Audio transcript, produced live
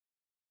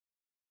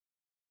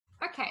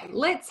Okay,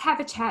 let's have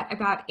a chat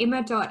about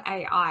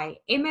EMMA.AI.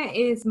 EMMA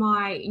is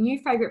my new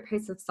favorite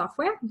piece of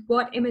software.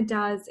 What EMMA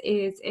does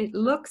is it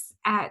looks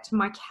at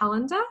my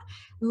calendar,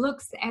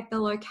 looks at the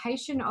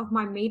location of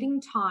my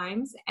meeting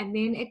times, and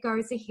then it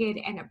goes ahead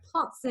and it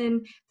plots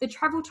in the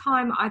travel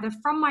time either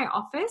from my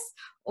office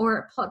or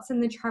it plots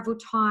in the travel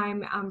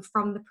time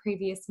from the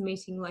previous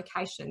meeting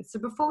location. So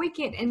before we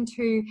get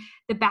into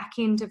the back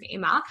end of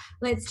EMMA,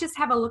 let's just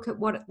have a look at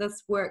what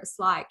this works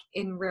like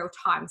in real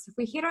time. So if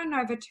we head on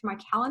over to my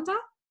calendar,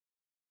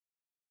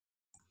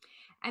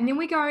 and then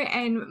we go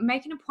and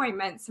make an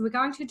appointment. So we're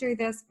going to do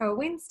this for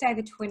Wednesday,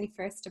 the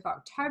 21st of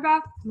October.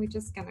 We're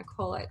just going to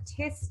call it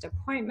test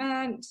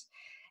appointment.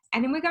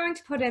 And then we're going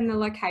to put in the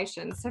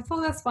location. So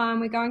for this one,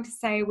 we're going to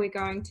say we're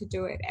going to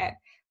do it at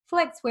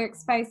Flex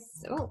Workspace,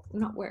 oh,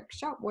 not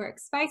Workshop,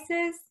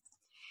 Workspaces.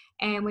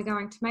 And we're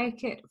going to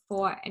make it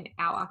for an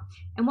hour.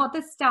 And what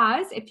this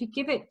does, if you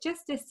give it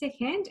just a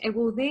second, it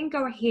will then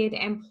go ahead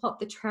and plot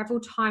the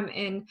travel time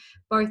in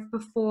both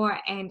before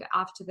and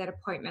after that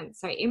appointment.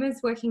 So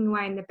Emma's working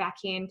away in the back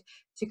end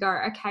to go,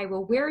 okay,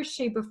 well, where is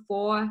she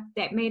before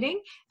that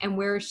meeting and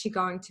where is she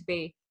going to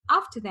be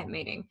after that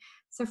meeting?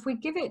 So if we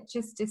give it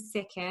just a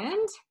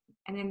second,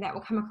 and then that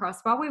will come across.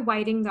 While we're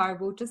waiting though,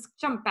 we'll just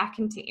jump back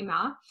into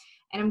Emma,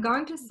 and I'm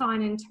going to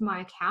sign into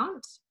my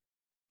account.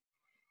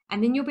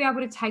 And then you'll be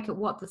able to take it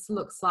what this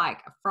looks like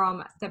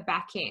from the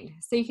back end.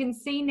 So you can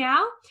see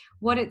now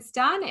what it's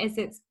done is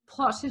it's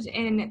plotted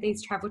in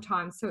these travel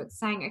times. So it's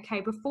saying,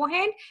 okay,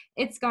 beforehand,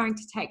 it's going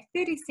to take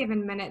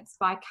 37 minutes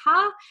by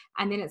car,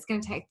 and then it's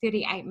going to take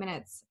 38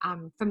 minutes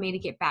for me to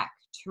get back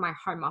to my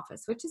home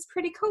office, which is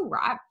pretty cool,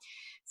 right?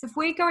 So if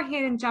we go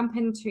ahead and jump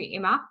into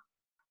Emma,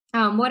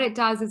 what it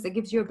does is it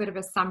gives you a bit of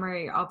a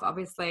summary of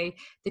obviously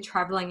the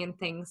traveling and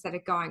things that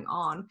are going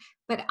on.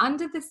 But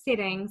under the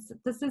settings,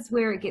 this is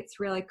where it gets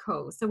really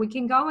cool. So we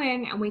can go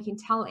in and we can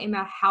tell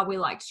Emma how we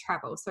like to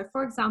travel. So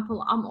for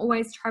example, I'm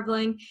always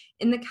traveling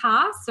in the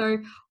car. So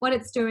what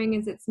it's doing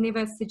is it's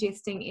never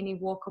suggesting any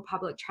walk or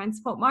public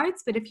transport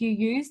modes. But if you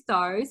use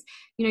those,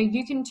 you know,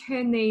 you can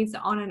turn these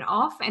on and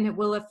off and it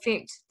will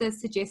affect the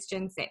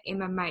suggestions that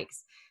Emma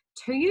makes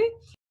to you.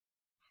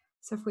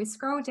 So if we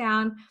scroll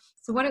down,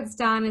 so what it's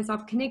done is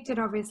I've connected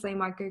obviously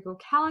my Google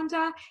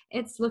Calendar.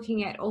 It's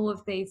looking at all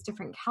of these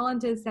different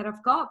calendars that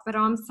I've got, but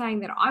I'm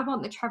saying that I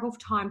want the travel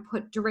time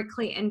put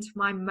directly into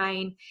my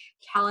main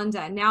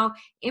calendar. Now,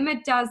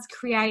 Emma does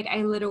create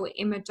a little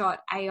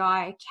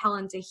EMMA.AI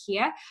calendar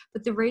here,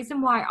 but the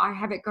reason why I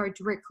have it go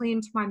directly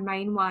into my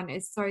main one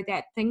is so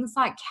that things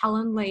like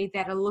Calendly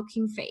that are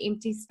looking for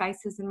empty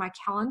spaces in my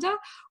calendar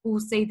will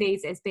see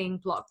these as being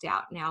blocked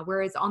out now,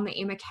 whereas on the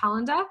Emma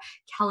calendar,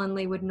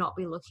 Calendly would not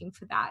be looking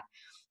for that.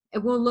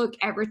 It will look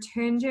at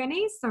return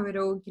journeys, so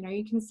it'll, you know,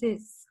 you can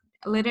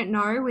let it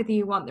know whether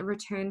you want the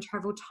return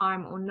travel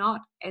time or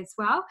not as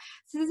well.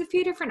 So there's a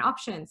few different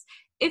options.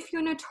 If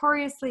you're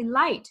notoriously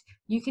late,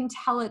 you can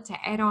tell it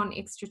to add on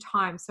extra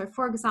time. So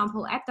for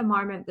example, at the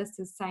moment, this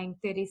is saying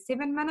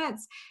 37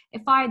 minutes.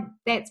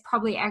 That's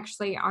probably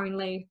actually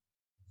only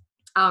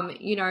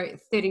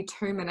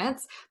 32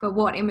 minutes, but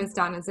what Emma's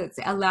done is it's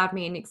allowed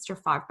me an extra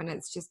 5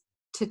 minutes just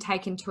to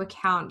take into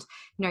account,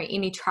 you know,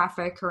 any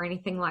traffic or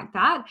anything like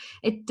that.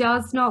 It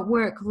does not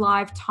work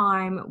live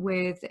time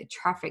with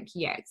traffic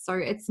yet. So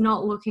it's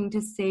not looking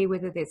to see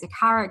whether there's a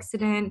car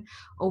accident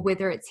or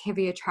whether it's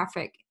heavier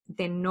traffic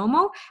than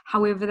normal.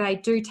 However, they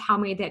do tell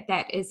me that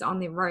that is on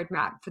the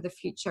roadmap for the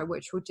future,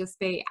 which will just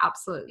be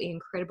absolutely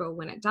incredible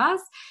when it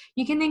does.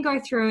 You can then go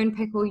through and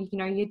pick all, you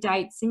know, your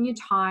dates and your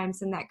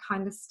times and that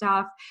kind of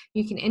stuff.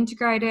 You can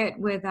integrate it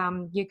with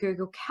your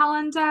Google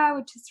Calendar,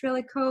 which is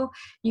really cool.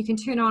 You can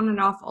turn on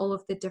and off all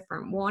of the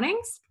different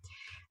warnings.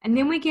 And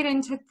then we get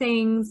into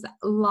things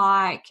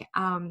like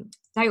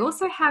they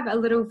also have a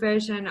little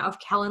version of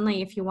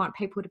Calendly if you want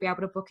people to be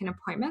able to book in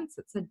appointments.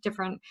 It's a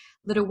different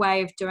little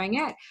way of doing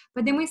it.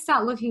 But then we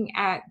start looking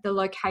at the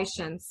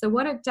locations. So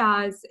what it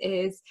does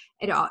is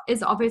it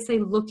is obviously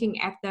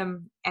looking at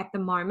them at the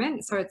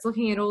moment. So it's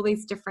looking at all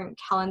these different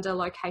calendar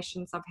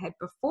locations I've had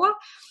before.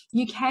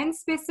 You can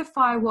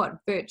specify what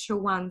virtual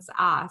ones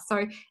are.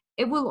 So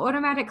it will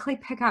automatically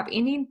pick up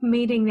any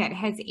meeting that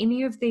has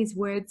any of these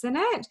words in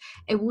it.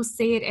 It will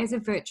see it as a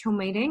virtual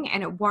meeting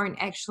and it won't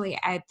actually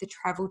add the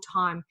travel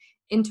time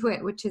into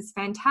it, which is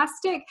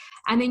fantastic.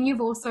 And then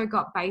you've also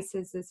got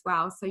bases as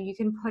well. So you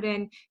can put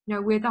in, you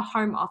know, where the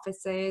home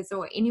office is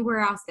or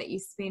anywhere else that you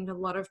spend a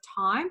lot of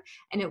time,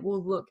 and it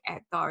will look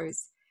at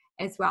those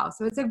as well.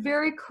 So it's a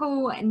very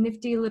cool and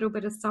nifty little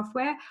bit of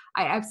software.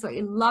 I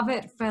absolutely love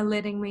it for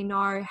letting me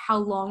know how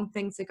long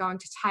things are going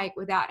to take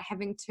without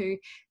having to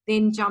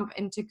then jump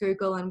into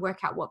Google and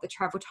work out what the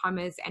travel time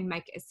is and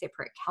make a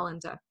separate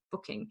calendar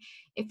booking.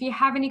 If you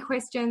have any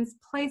questions,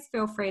 please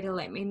feel free to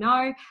let me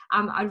know.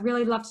 I'd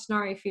really love to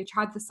know if you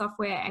tried the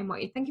software and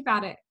what you think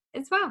about it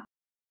as well.